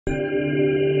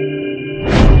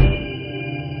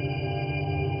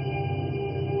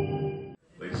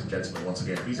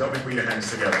again. Please help me put your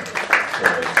hands together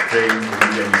for Jane,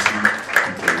 Olivia, and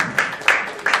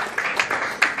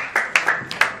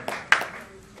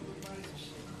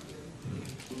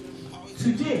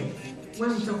Today, when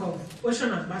we talk of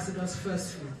Ocean Ambassadors'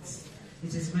 first fruits,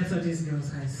 it is Methodist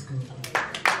Girls High School.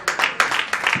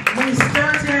 We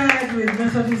started with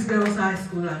Methodist Girls High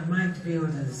School and Mind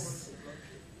Builders.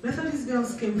 Methodist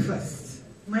Girls came first,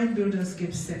 Mind Builders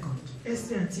came second,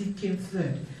 ST&T came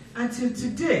third. Until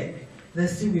today, they're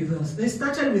still with us. They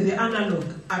started with the analog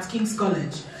at King's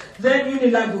College. Then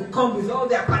Unilag will come with all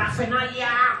their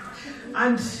paraphernalia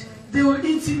and they will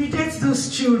intimidate those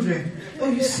children. Oh,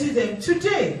 you see them.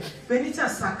 Today, Benita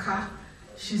Saka,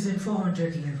 she's in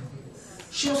 400 level.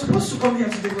 She was supposed to come here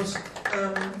today,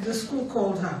 but the school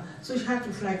called her. So she had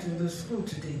to fly to the school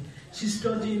today. She's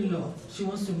studying law. She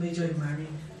wants to major in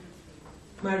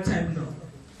maritime law.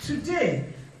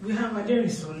 Today, we have Aderi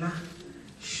Sola.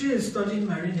 She is studying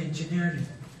marine engineering.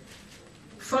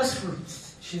 First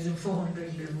fruits, she's in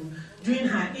 400 level, doing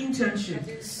her internship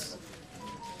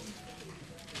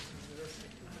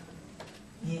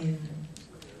in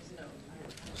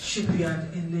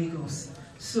shipyard in Lagos.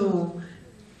 So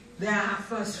they are her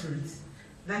first fruits.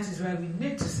 That is why we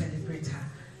need to celebrate her.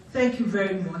 Thank you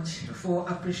very much for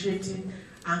appreciating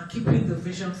and keeping the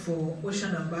vision for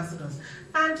Ocean Ambassadors.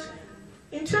 And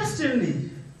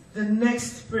interestingly, the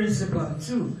next principal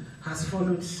too has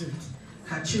followed suit.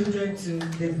 Her children too,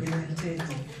 they've been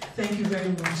attending. Thank you very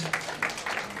much.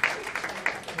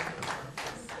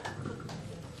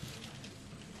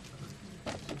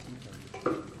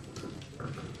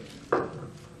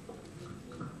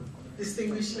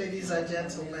 Distinguished ladies and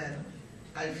gentlemen,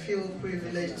 I feel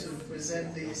privileged to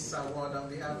present this award on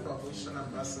behalf of Ocean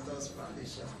Ambassadors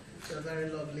Foundation to a very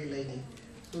lovely lady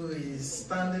who is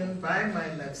standing by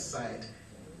my left side,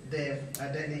 Dame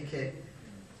Adenike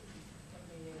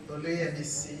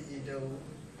Oluyemisi Idowu,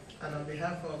 and on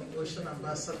behalf of Ocean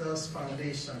Ambassadors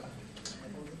Foundation,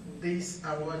 this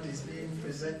award is being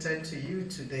presented to you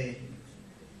today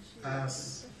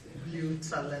as Blue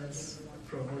Talents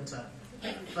Promoter.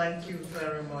 Thank you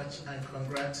very much and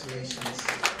congratulations.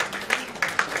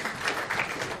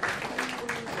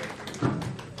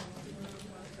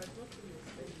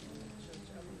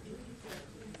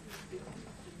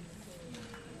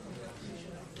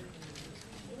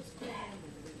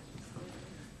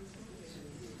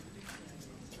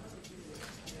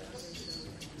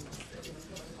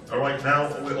 All right, now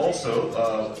we also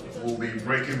will be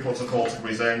breaking protocol to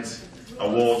present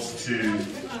awards to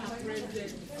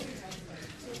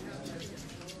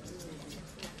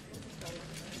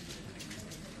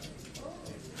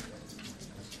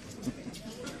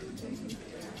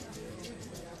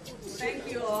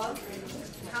Thank you all.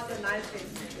 Have a nice day.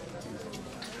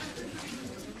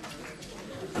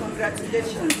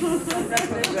 Congratulations.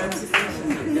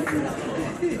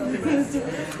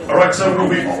 All right, so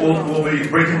we'll be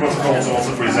breaking protocol to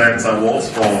also present awards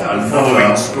for the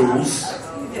following schools: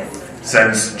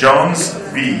 St. John's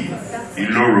B,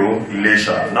 Iloro,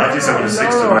 Ilesha,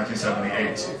 1976 to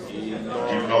 1978.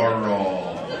 Iloro.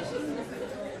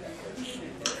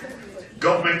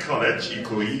 Government College,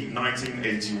 Ikoyi,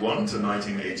 1981 to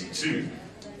 1982.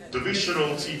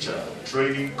 Divisional Teacher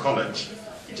Training College,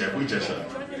 Ijebu-Ijesha,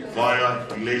 via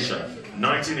Ilesha,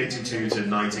 1982 to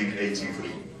 1983.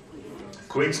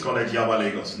 Queen's College, Yaba,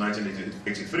 Lagos,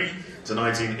 1983 to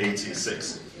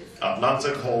 1986.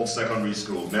 Atlantic Hall Secondary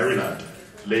School, Maryland,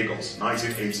 Lagos,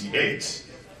 1988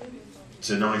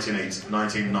 to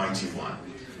 1991.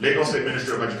 Lagos State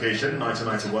Ministry of Education,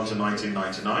 1991 to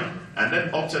 1999, and then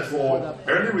opted for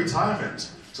early retirement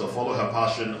to follow her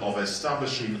passion of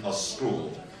establishing a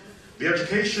school. The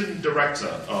Education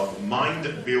Director of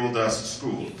Mind Builders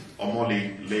School,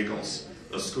 Omoli, Lagos,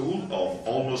 a school of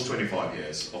almost 25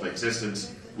 years of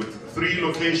existence with 3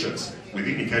 locations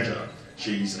within Ikeja.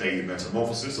 She's a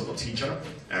metamorphosis of a teacher,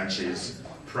 and she's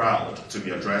proud to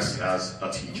be addressed as a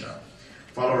teacher.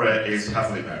 Falore is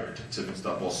happily married to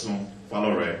Mr. Bosun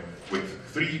Falore with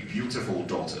 3 beautiful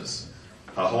daughters.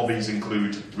 Her hobbies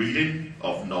include reading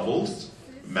of novels,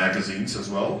 magazines as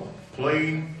well,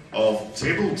 playing of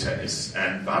table tennis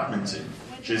and badminton.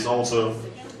 She's also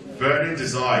burning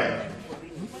desire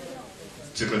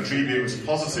to contribute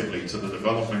positively to the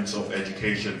development of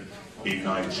education in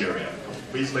Nigeria.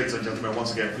 Please, ladies and gentlemen,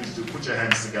 once again, please do put your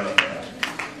hands together there.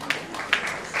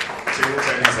 Table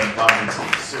tennis and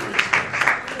badminton, seriously.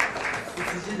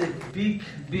 It is a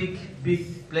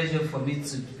big pleasure for me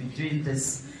to be doing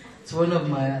this. It's one of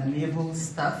my amiable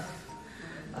staff,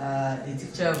 a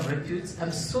teacher of repute.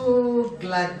 I'm so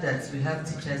glad that we have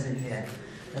teachers in here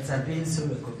that are being so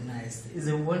recognized. It's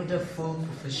a wonderful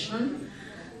profession.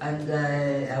 And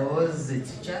I was a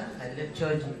teacher. I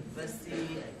lectured in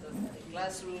university, I taught in the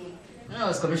classroom. When I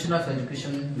was Commissioner for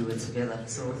Education, we were together.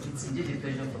 So it's indeed a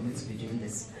pleasure for me to be doing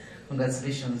this.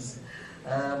 Congratulations.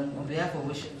 On behalf of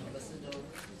Ocean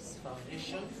Ambassadors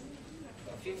Foundation,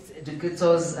 5th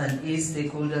Educators and A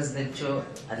Stakeholders Lecture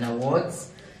and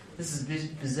Awards, this is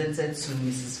being presented to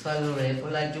Mrs. Falore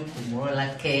Olajoku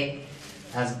Morolake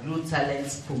as Blue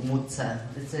Talent Promoter.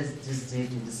 This is this date,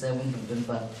 27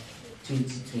 November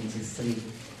 2023.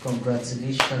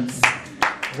 Congratulations.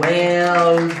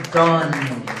 Well done.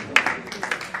 Well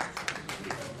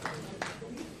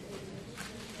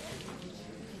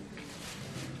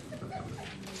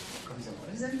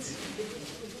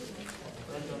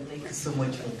done. Thank you so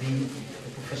much for being a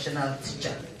professional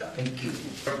teacher. Thank you.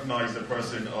 Recognize the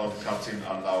person of Captain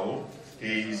Alao.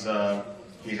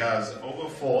 He has over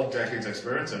 4 decades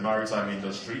experience in maritime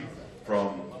industry,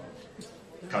 from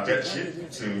cadetship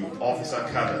to officer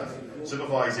cadre,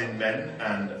 supervising men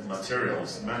and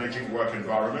materials, managing work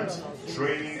environment,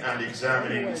 training and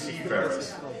examining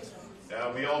seafarers.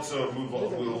 We also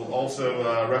will also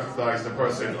recognize the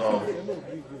person of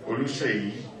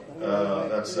Oluseyi,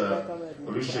 that's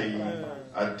Oluseyi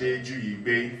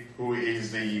Adejuyibe, who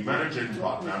is the managing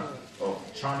partner of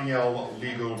Chaniel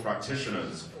Legal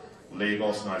Practitioners,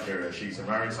 Lagos, Nigeria. She's a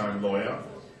maritime lawyer,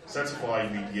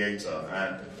 certified mediator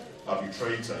and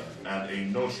arbitrator, and a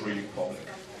notary public.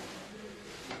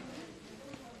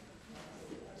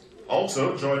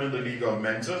 Also joining the League of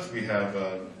Mentors, we have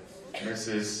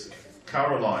Mrs.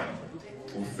 Caroline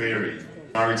Uferi,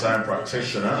 maritime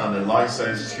practitioner and a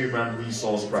licensed human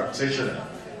resource practitioner.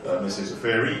 Mrs.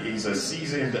 Uferi is a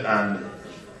seasoned and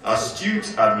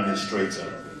astute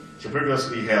administrator. She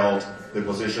previously held the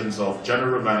positions of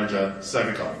General Manager,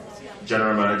 Semicon,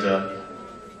 General Manager,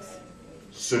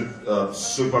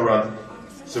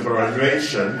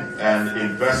 Superannuation and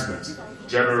Investment,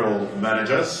 General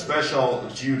Manager, Special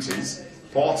Duties,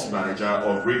 Port Manager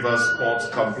of Rivers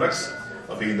Port Complex,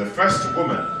 being the first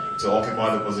woman to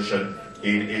occupy the position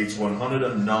in its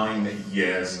 109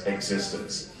 years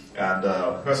existence. And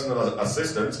personal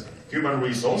assistant, human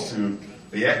resource to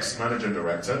the ex-managing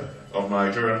director of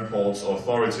Nigerian Ports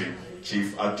Authority,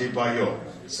 Chief Adebayo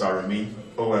Sarumi,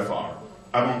 OFR,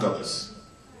 among others.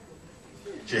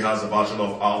 She has a Bachelor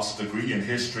of Arts degree in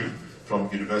History from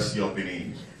University of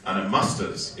Benin and a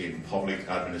Master's in Public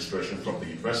Administration from the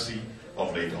University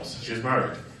of Lagos. She's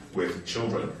married with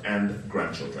children and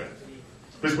grandchildren.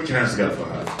 Please put your hands together for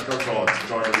her. I look forward to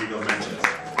join the League of Mentors.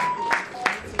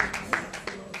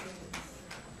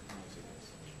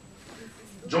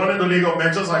 Joining the League of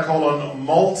Mentors, I call on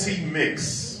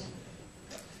Multi-Mix,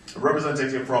 a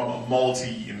representative from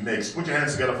Multi-Mix. Put your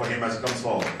hands together for him as he comes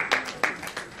forward.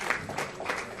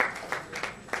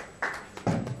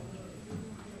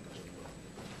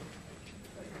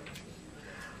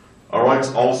 All right.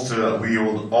 Also, we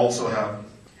also have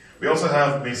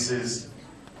Mrs.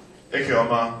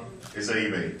 Ekeoma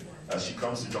Ezeibe as she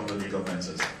comes to join the League of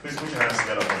Mentors. Please put your hands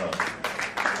together for her.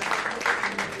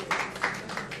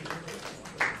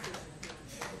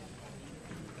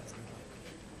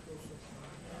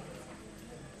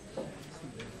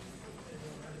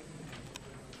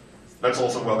 Let's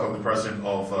also welcome the person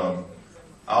of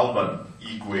Alban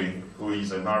Igwe, who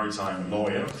is a maritime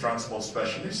lawyer, transport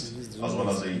specialist, as well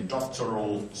as a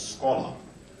doctoral scholar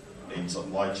in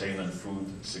supply chain and food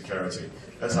security.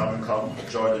 Let's have him come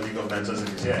join the League of Mentors if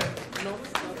he's here.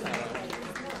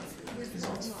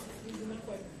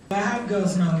 I have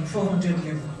girls now in 400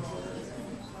 level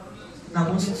that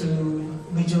wanted to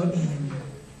major in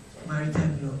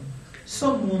maritime law.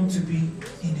 Some want to be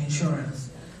in insurance.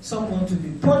 Some want to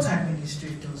be port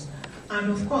administrators.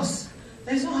 And of course,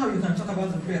 there's no how you can talk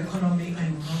about the blue economy and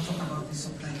you will not talk about the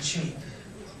supply chain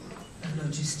and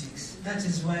logistics. That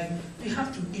is why we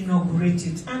have to inaugurate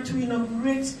it. And to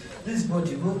inaugurate this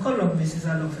body, we'll call on Mrs.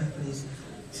 Alofe, please,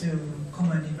 to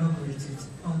come and inaugurate it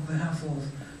on behalf of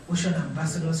Ocean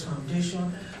Ambassadors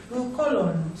Foundation. We'll call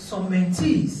on some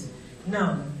mentees.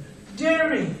 Now,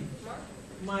 dairy,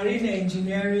 marine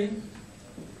engineering,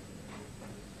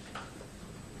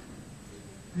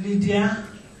 Lydia,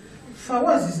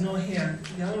 Fawaz is not here,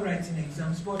 they are all writing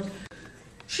exams, but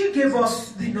she gave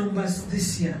us the numbers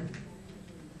this year.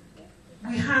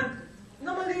 We had,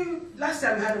 normally, last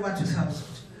year we had over 2,000,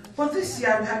 but this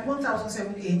year we had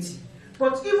 1,780.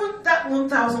 But even that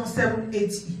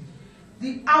 1,780,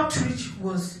 the outreach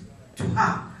was to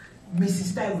her,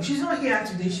 Mrs. Taiwo. She's not here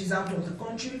today, she's out of the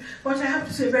country, but I have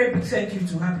to say a very big thank you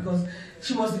to her because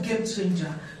she was the game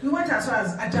changer. We went as far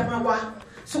as Adamawa.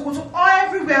 So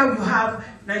everywhere you have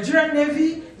Nigerian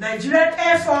Navy, Nigerian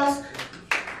Air Force,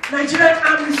 Nigerian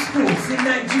Army schools in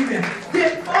Nigeria.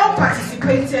 They all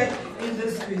participated in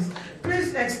this quiz.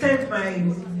 Please extend my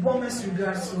warmest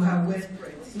regards to her.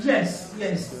 Yes,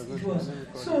 it was.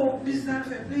 So, Mrs.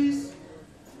 Alfe, please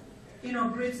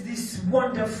inaugurate these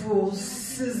wonderful,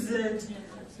 seasoned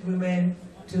women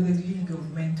to the League of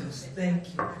Mentors.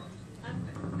 Thank you.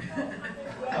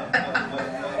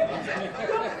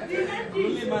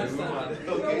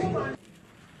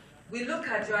 We look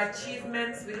at your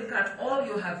achievements, we look at all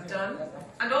you have done,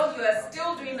 and all you are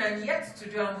still doing and yet to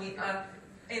do, and we are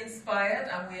inspired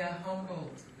and we are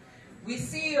humbled. We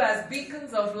see you as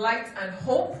beacons of light and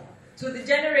hope to the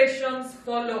generations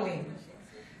following.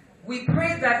 We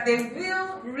pray that they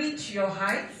will reach your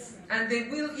heights and they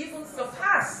will even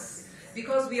surpass,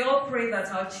 because we all pray that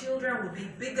our children will be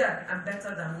bigger and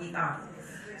better than we are.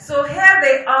 So here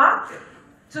they are,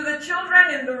 to the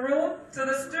children in the room, to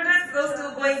the students, those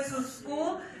still going to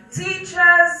school,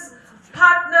 teachers,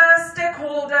 partners,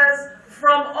 stakeholders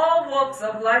from all walks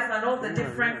of life and all the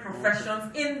different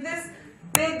professions in this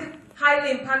big,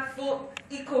 highly impactful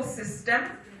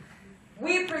ecosystem.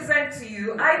 I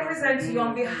present to you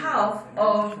on behalf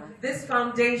of this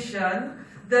foundation,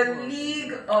 the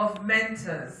League of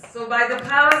Mentors. So by the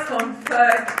powers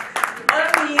conferred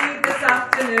on me this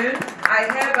afternoon, I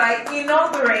hereby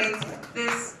inaugurate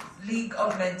this League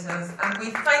of Mentors, and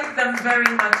we thank them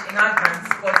very much in advance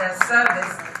for their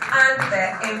service and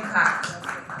their impact.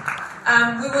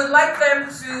 We would like them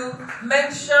to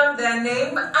mention their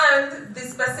name and the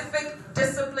specific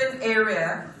discipline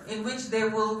area in which they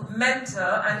will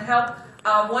mentor and help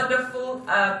our wonderful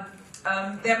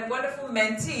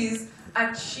mentees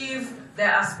achieve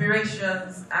their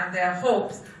aspirations and their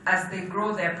hopes as they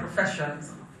grow their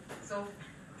professions.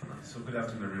 So good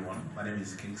afternoon, everyone. My name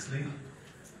is Kingsley,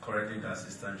 currently the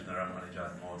Assistant General Manager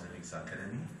at Maritime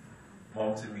Academy.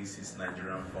 Maritime is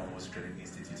Nigerian foremost training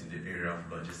institute in the area of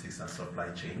logistics and supply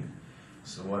chain.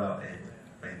 So what our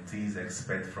mentees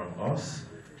expect from us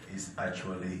is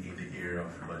actually in the area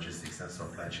of logistics and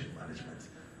supply chain management,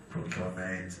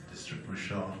 procurement,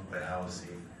 distribution,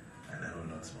 warehousing, and a whole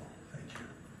lot more. Thank you.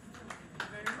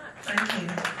 Thank you.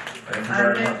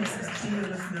 Our name is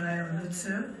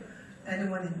Steve.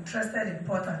 Anyone interested in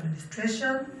port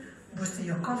administration, boosting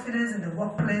your confidence in the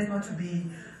workplace, not to be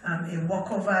a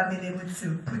walkover, being able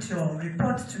to put your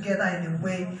report together in a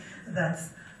way that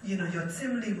your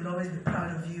team lead will always be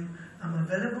proud of you. I'm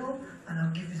available and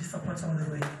I'll give you the support all the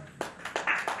way.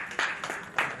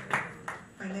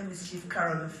 My name is Chief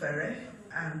Carol Ferre,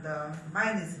 and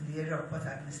mine is in the area of port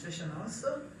administration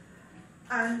also.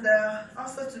 And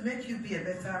also to make you be a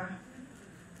better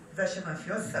version of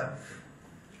yourself,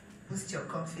 boost your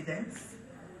confidence,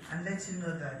 and let you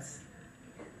know that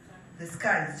the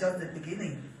sky is just the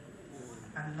beginning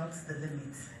and not the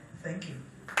limit. Thank you.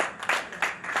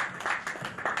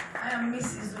 I am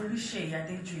Mrs. Olushe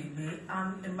Yadejribe.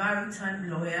 I'm a maritime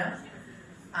lawyer,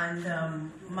 and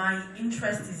my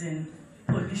interest is in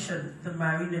pollution, the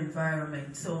marine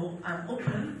environment. So I'm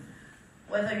open,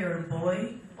 whether you're a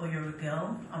boy or you're a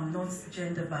girl. I'm not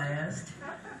gender biased.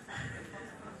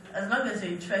 As long as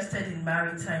you're interested in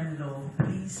maritime law,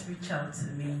 please reach out to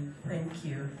me. Thank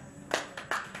you.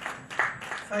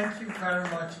 Thank you very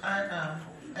much. I am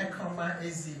Ekoma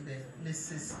Ezibe,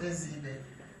 Mrs. Ezibe.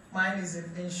 Mine is in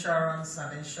insurance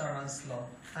and insurance law.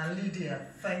 And Lydia,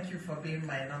 thank you for being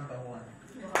my number one.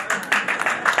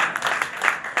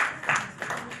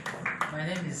 My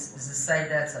name is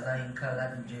Saidat Alayinka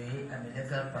Labijoye. I'm a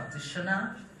legal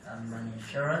practitioner. I'm an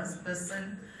insurance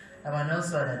person. I'm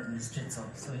also an administrator.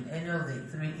 So in any of the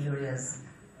 3 areas,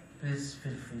 please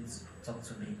feel free to talk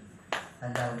to me.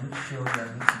 And I will make sure you are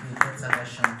going to be a better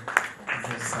version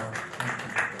of yourself. Thank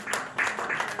you.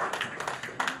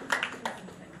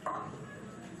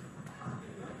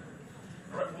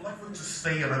 Right, we'd like you to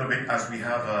stay a little bit as we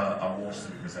have awards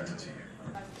to be presented to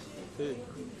you.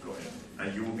 Go ahead.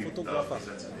 And you will be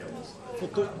presenting the awards.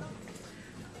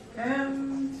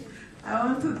 I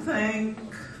want to thank,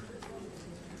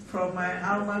 from my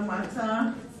alma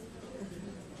mater,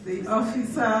 the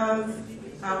officers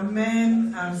and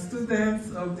men and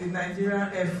students of the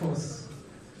Nigerian Air Force.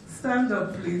 Stand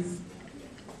up, please.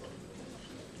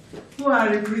 Who are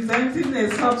representing a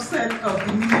subset of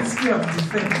the Ministry of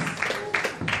Defense.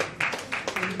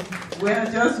 We are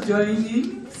just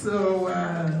joining, so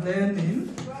learning.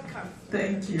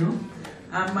 Thank you.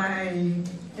 And my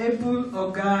able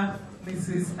Oga,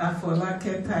 Mrs.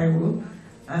 Afolake Taiwo,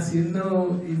 as you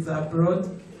know, is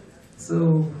abroad,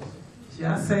 so she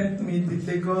has sent me the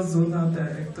Lagos Zonal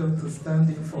Director to stand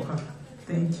in for her.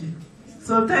 Thank you.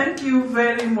 So thank you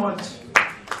very much.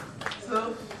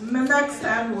 So next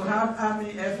time we'll have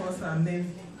Army, Air Force, and Navy.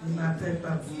 in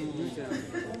attendance.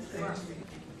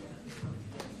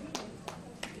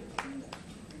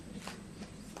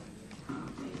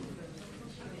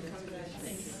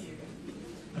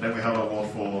 And then we have an award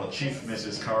for Chief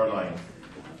Mrs. Caroline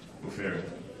Ufere.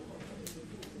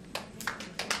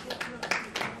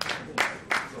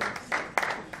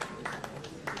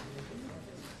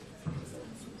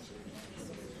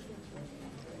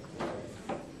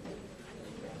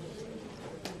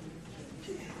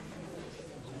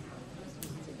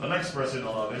 The next person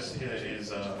on our list here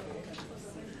is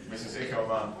Mrs.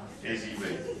 Ikelma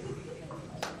Ezibe.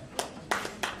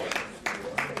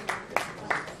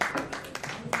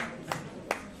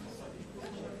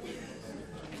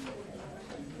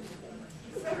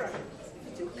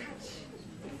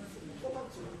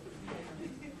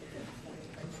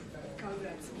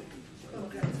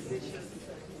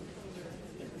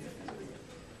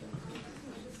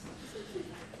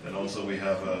 And also we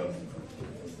have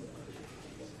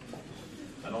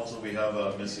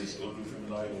Mrs.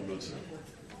 Olufimilai Olotu.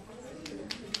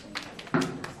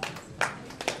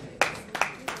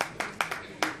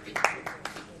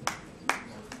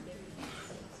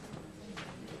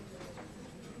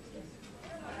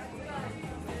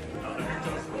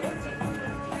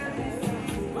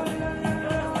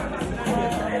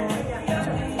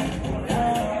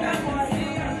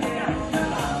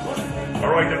 All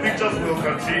right, the pictures will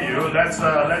continue.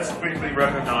 Let's quickly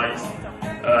recognize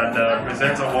and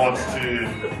present awards to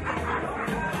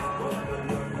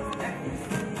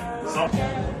some.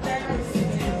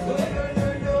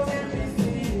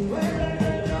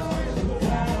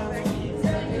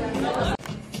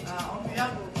 On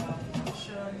behalf of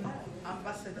Ocean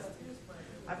Ambassador,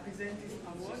 I present this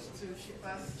award to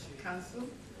Shippers Council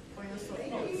for your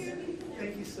support.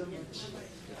 Thank you so much.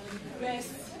 The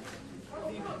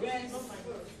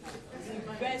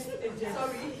best agent.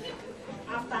 Sorry.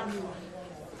 After me.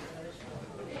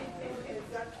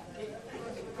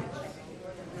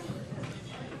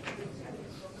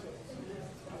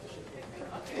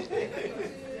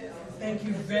 Thank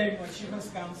you very much, Shippers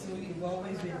Council. You've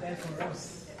always been there for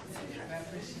us. I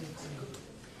appreciate you.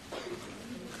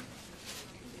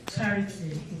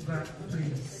 Charity,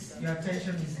 please. Your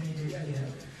attention is needed here.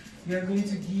 You are going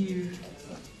to give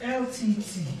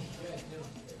LTT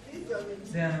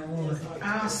the award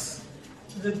as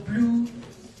the blue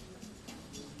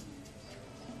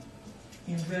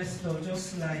investor,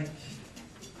 just like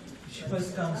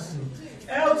Shippers Council.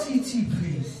 LTT,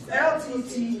 please. LTT,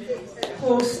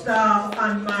 Coastal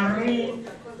and Marine.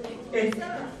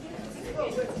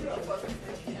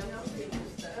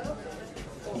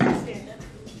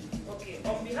 Okay,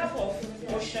 on behalf of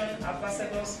Ocean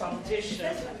Ambassadors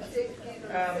Foundation,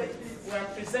 we are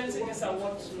presenting this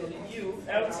award to you,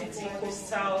 LTT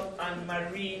Coastal and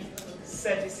Marine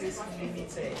Services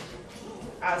Limited,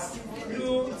 as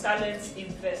Blue Talent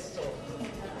Investor.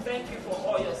 Thank you for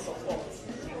all your support.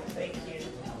 Thank you.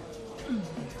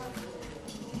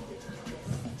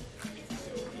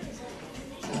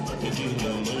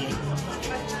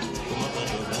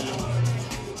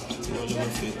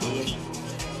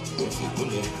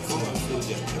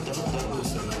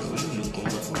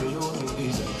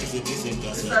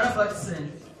 Mr. Robertson,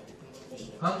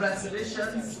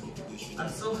 congratulations. I'm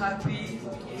so happy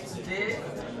today.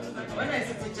 When I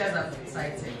see teachers, I'm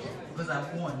excited because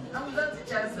I've won. And without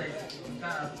teachers, you can't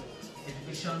have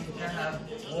education, you can't have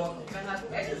work, you can't have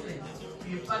anything.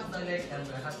 You impart knowledge and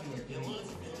we're happy you're doing it.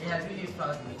 And you're really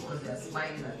proud because you're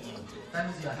smiling at me. That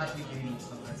means you're happy doing it.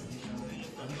 Congratulations.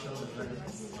 I wish you all the very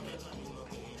best.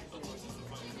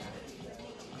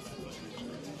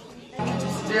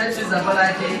 Students is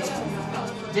Abolade,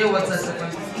 Daywater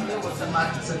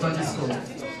Secondary School.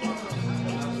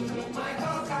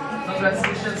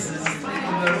 Congratulations, sis. Thank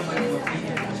you very much for being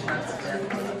a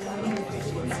professional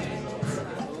teacher.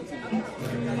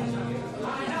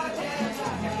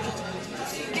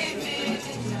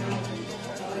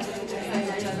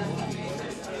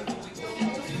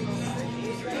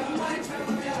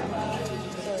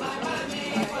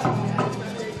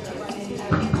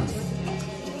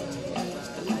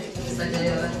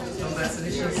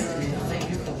 Congratulations, thank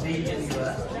you for being who you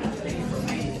are. Thank you for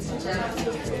being a teacher. Thank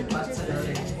you for imparting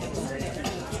knowledge.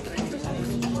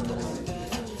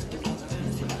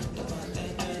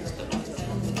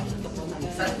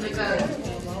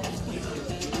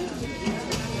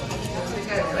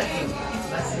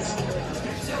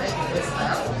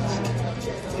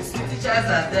 Teachers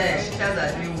are there, teachers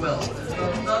are doing well.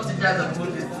 No teachers are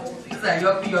good. These are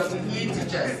your teachers.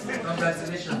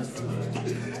 Congratulations.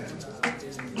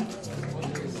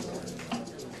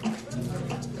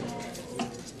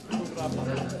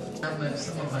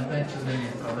 Some of my grandchildren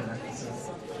in Governor, so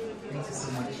thank you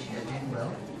so much. You're doing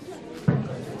well.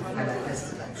 And I attest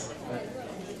to that.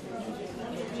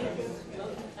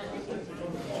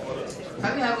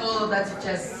 Can we have all of our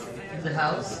teachers in the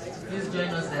house? Please join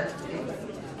us there today.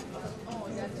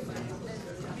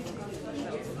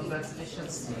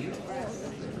 Congratulations to you.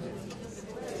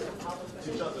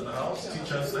 Teachers in the house.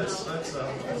 Teachers, let's teachers.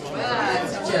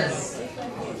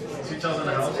 Teachers in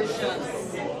the house.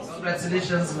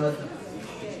 Congratulations, Lord.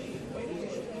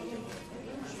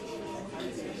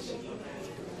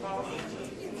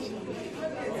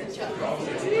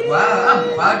 Wow, I'm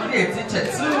proudly a teacher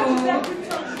too. Oh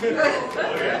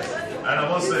yes. And I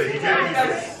must say, he gave me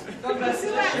this.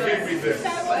 Congratulations. He gave me this.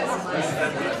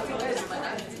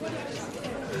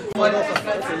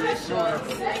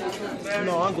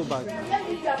 No, I'll go back.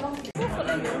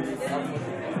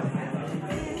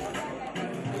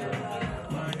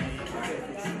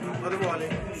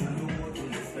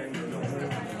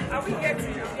 Are we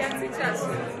getting their teachers?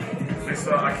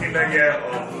 Mr. Akinleye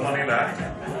of Moneyland.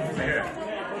 Here.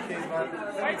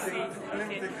 Let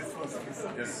me take this first, please.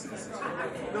 Yes.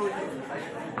 No,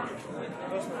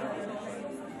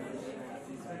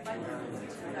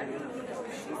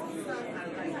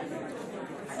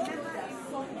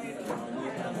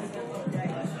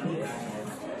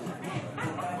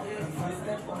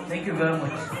 Thank you very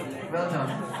much. Well done.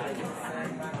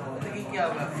 Taking care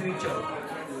of our future.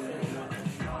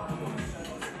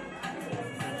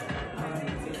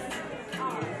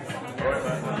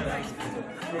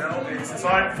 Now it's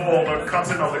time for the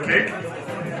cutting of the cake.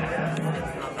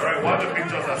 Alright, while the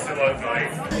pictures are still ongoing.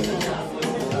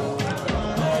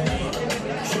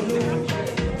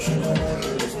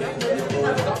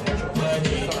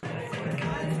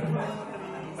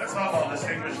 Let's have our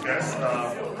distinguished guests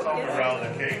come around the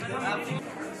cake.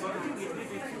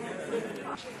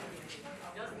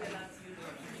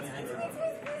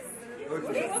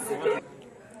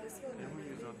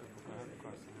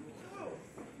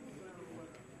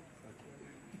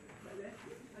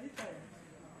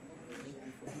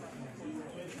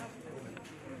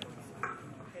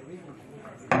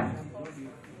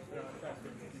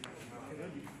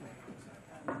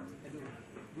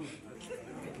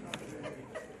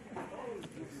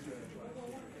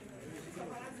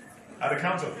 At the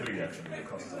count of 3, actually, the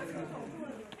cost is okay.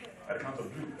 At the count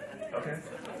of blue. Okay.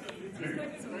 Blue.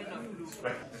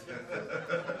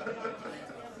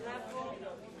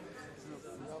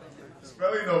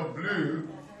 Spelling of blue.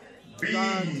 B.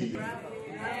 Okay,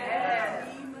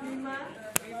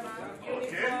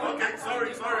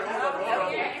 sorry, hold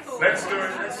on. Let's do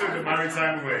it the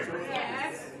Maritime way.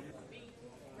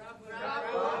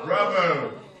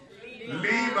 Bravo.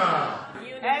 Lima.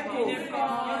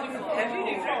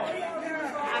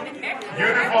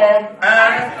 Uniform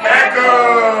and echo.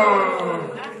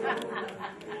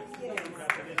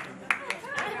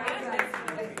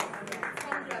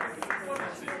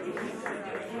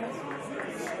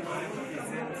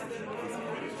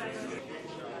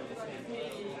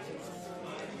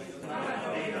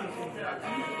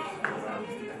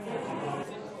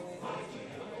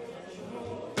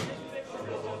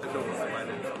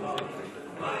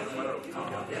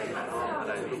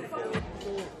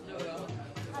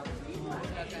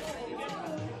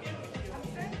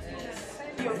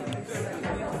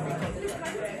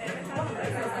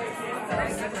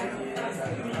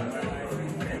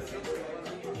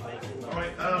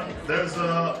 There's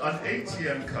an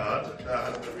ATM card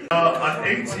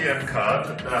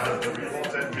that has been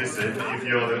reported missing if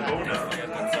you're the owner.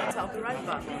 I'll be right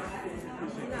back.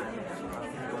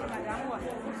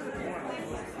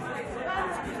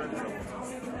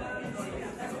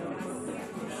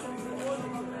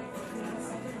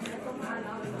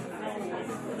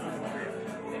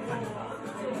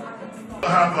 I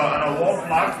have an award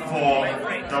plaque for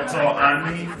Dr.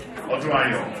 Annie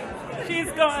Oduayo.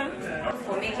 She's gone.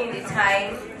 For making the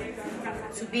time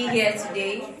to be here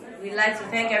today. We'd like to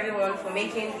thank everyone for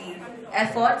making the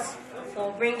effort,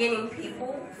 for bringing in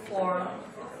people, for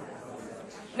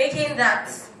making that,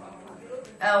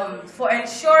 for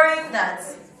ensuring that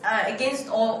against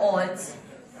all odds,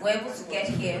 we're able to get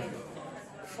here,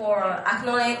 for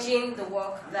acknowledging the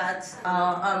work that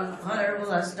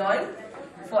Honorable has done,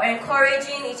 for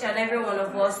encouraging each and every one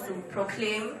of us to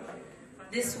proclaim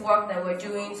this work that we're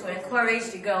doing, to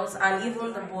encourage the girls and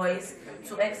even the boys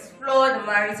to explore the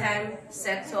maritime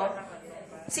sector,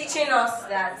 teaching us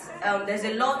that there's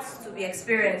a lot to be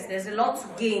experienced, there's a lot to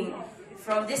gain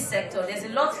from this sector, there's a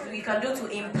lot we can do to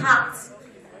impact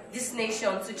this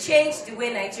nation, to change the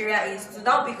way Nigeria is, to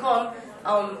now become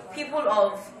people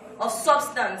of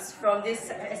substance from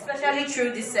this, especially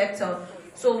through this sector.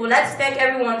 So we'd like to thank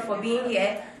everyone for being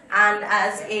here. And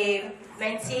as a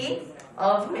mentee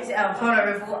of Mrs.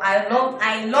 Honorable,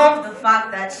 I love the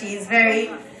fact that she is very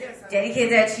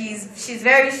dedicated. She's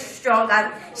very strong,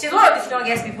 and she's one of the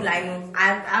strongest people I know.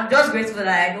 I'm just grateful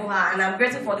that I know her, and I'm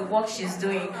grateful for the work she's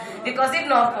doing. Because if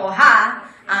not for her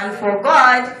and for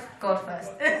God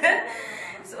first.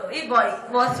 So,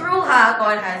 but through her,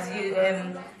 God has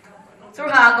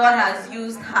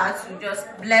used her to just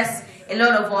bless a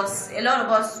lot of us. A lot of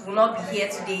us will not be here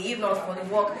today if not for the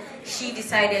work she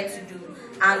decided to do.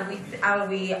 And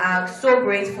we are so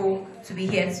grateful to be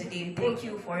here today. Thank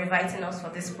you for inviting us for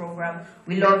this program.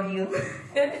 We love you.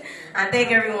 And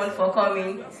thank everyone for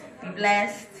coming. Be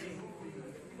blessed.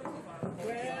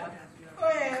 Well,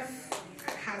 OAF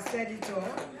has said it all.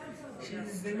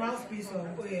 She's the mouthpiece of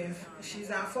OAF.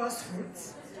 She's our first fruit.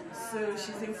 So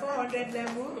she's in 400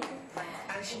 level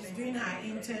and she's doing her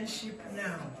internship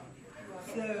now.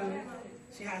 So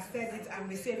she has said it, and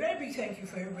we say a very big thank you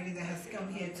for everybody that has come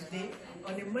here today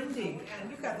on a Monday. And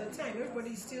look at the time,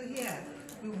 everybody is still here.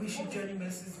 We wish you journey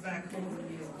messes back home.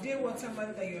 Dear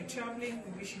Waterman, that you're traveling,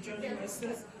 we wish you journey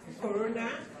messes. Corona,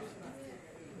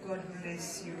 God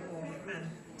bless you all, and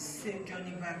safe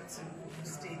journey back to the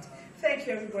state. Thank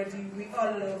you, everybody. We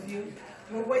all love you.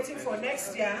 We're waiting for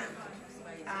next year,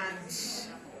 and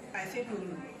I think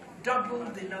we'll double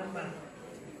the number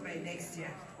by next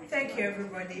year. Thank you,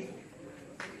 everybody.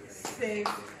 Safe,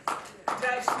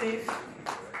 drive safe,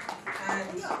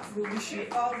 and we wish you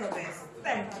all the best.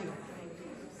 Thank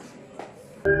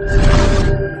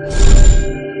you.